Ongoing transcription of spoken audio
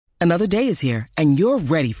Another day is here, and you're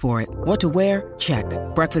ready for it. What to wear? Check.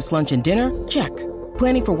 Breakfast, lunch, and dinner? Check.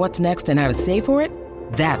 Planning for what's next and how to save for it?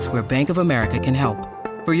 That's where Bank of America can help.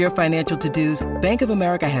 For your financial to-dos, Bank of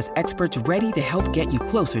America has experts ready to help get you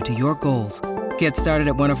closer to your goals. Get started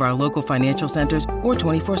at one of our local financial centers or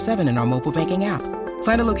 24/7 in our mobile banking app.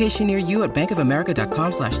 Find a location near you at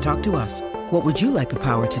bankofamerica.com/talktous. What would you like the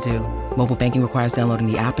power to do? Mobile banking requires downloading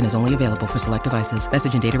the app and is only available for select devices.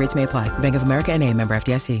 Message and data rates may apply. Bank of America N.A., member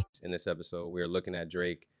FDIC. In this episode, we're looking at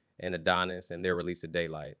Drake and Adonis and their release of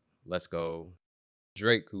Daylight. Let's go.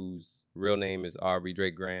 Drake, whose real name is Aubrey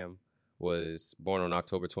Drake Graham, was born on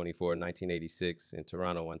October 24, 1986 in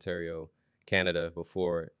Toronto, Ontario, Canada.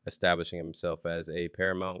 Before establishing himself as a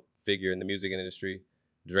paramount figure in the music industry,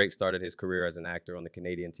 Drake started his career as an actor on the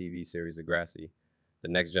Canadian TV series Degrassi, The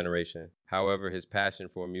Next Generation. However, his passion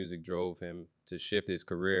for music drove him to shift his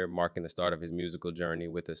career, marking the start of his musical journey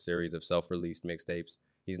with a series of self-released mixtapes.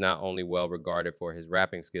 He's not only well regarded for his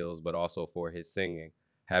rapping skills, but also for his singing,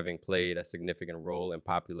 having played a significant role in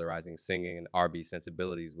popularizing singing and R&B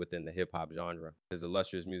sensibilities within the hip-hop genre. His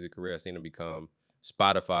illustrious music career has seen him become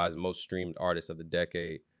Spotify's most streamed artist of the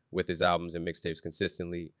decade, with his albums and mixtapes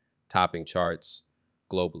consistently topping charts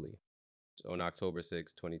globally. On October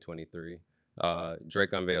 6, 2023,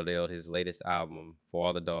 Drake unveiled his latest album, For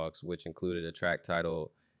All the Dogs, which included a track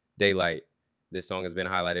titled Daylight. This song has been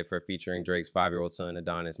highlighted for featuring Drake's 5-year-old son,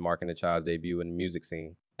 Adonis, marking the child's debut in the music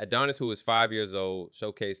scene. Adonis, who is 5 years old,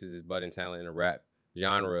 showcases his budding talent in the rap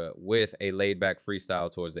genre with a laid-back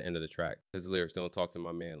freestyle towards the end of the track. His lyrics, "Don't talk to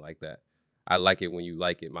my man like that. I like it when you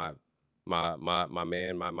like it, my man, my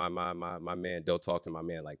man. Don't talk to my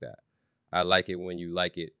man like that. I like it when you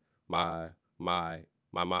like it, my man,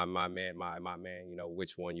 my man. You know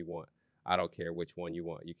which one you want. I don't care which one you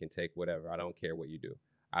want. You can take whatever. I don't care what you do.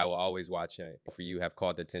 I will always watch it for you." Have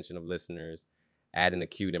caught the attention of listeners, adding a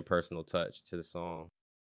cute and personal touch to the song.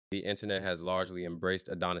 The internet has largely embraced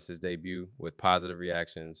Adonis's debut with positive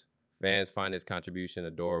reactions. Fans find his contribution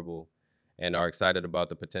adorable and are excited about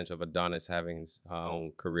the potential of Adonis having his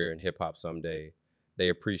own career in hip-hop someday. They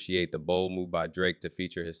appreciate the bold move by Drake to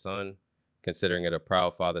feature his son, considering it a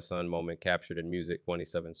proud father-son moment captured in Music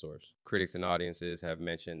 27 source. Critics and audiences have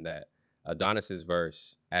mentioned that Adonis's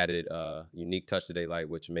verse added a unique touch to Daylight,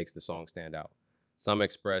 which makes the song stand out. Some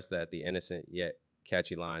express that the innocent yet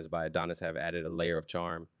catchy lines by Adonis have added a layer of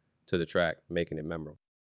charm to the track, making it memorable.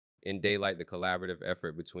 In Daylight, the collaborative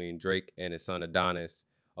effort between Drake and his son Adonis,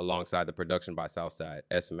 alongside the production by Southside,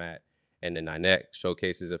 S-Matt, and the Ninette,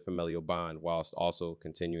 showcases a familial bond whilst also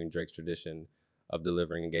continuing Drake's tradition of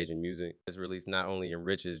delivering engaging music. This release not only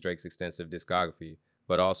enriches Drake's extensive discography,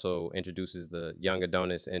 but also introduces the young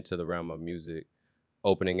Adonis into the realm of music,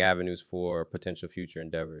 opening avenues for potential future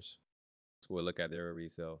endeavors. So we'll look at their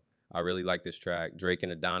resale. I really like this track. Drake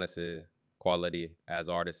and Adonis' quality as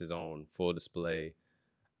artists is on full display.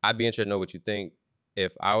 I'd be interested to know what you think.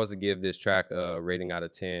 If I was to give this track a rating out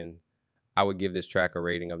of 10, I would give this track a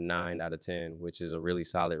rating of 9 out of 10, which is a really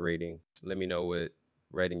solid rating. Let me know what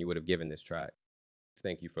rating you would have given this track.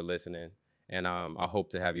 Thank you for listening, and I hope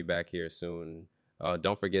to have you back here soon.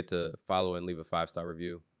 Don't forget to follow and leave a 5-star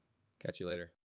review. Catch you later.